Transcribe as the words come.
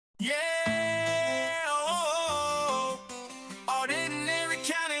Yeah, oh, Audit in Erie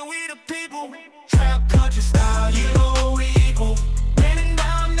County, we the people. Trap country style, you know we equal. Running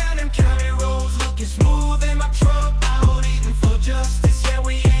down them county roads, looking smooth in my truck. Out eating for justice, yeah,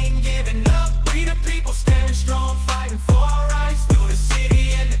 we ain't giving up. We the people standing strong, fighting for our rights. Through the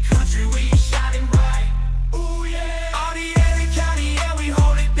city and the country, we shining bright. Ooh yeah, Audit Erie County, yeah, we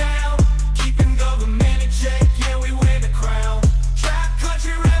hold it down. Keeping government in check, yeah, we win the crown. Trap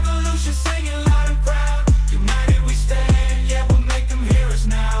country revolution, singing loud and proud. United we stand, yeah, we'll make them hear us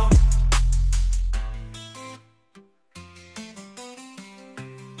now.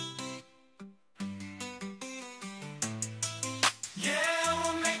 Yeah,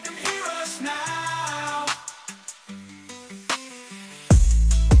 we'll make them hear us now.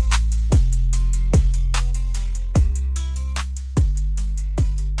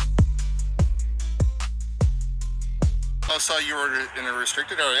 Oh, so you were in a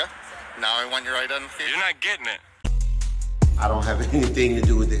restricted area. Now I want your identification. You're not getting it. I don't have anything to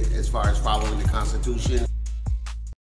do with it as far as following the Constitution.